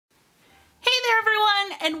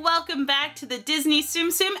and welcome back to the Disney Tsum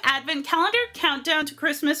Tsum Advent Calendar Countdown to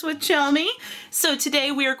Christmas with Chelmee. So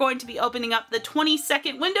today we are going to be opening up the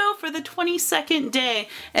 22nd window for the 22nd day,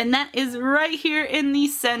 and that is right here in the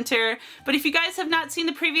center. But if you guys have not seen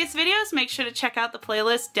the previous videos, make sure to check out the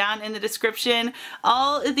playlist down in the description.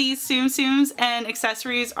 All of these Tsum Tsums and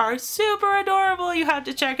accessories are super adorable. You have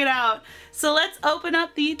to check it out. So let's open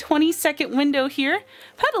up the 22nd window here.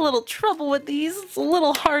 I've had a little trouble with these. It's a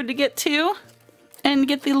little hard to get to. And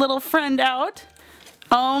get the little friend out.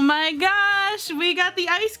 Oh my gosh, we got the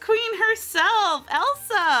Ice Queen herself,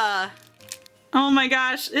 Elsa. Oh my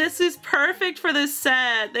gosh, this is perfect for this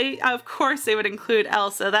set. Of course they would include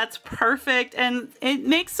Elsa. That's perfect and it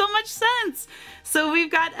makes so much sense. So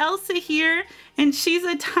we've got Elsa here and she's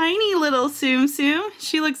a tiny little Tsum Tsum.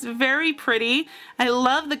 She looks very pretty. I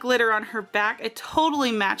love the glitter on her back. It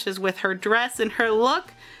totally matches with her dress and her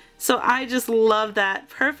look. So I just love that.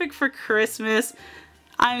 Perfect for Christmas.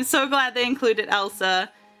 I'm so glad they included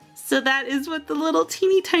Elsa. So that is what the little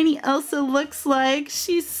teeny tiny Elsa looks like.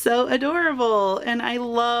 She's so adorable and I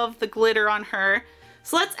love the glitter on her.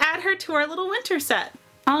 So let's add her to our little winter set.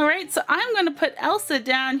 Alright, so I'm going to put Elsa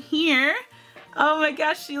down here. Oh my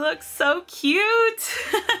gosh, she looks so cute.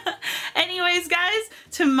 Anyways, guys,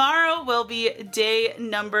 tomorrow will be day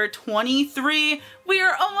number 23. We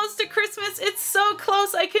are almost to Christmas. It's so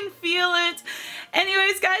close. I can feel it.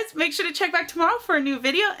 Anyways, guys, make sure to check back tomorrow for a new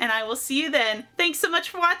video, and I will see you then. Thanks so much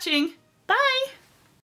for watching. Bye.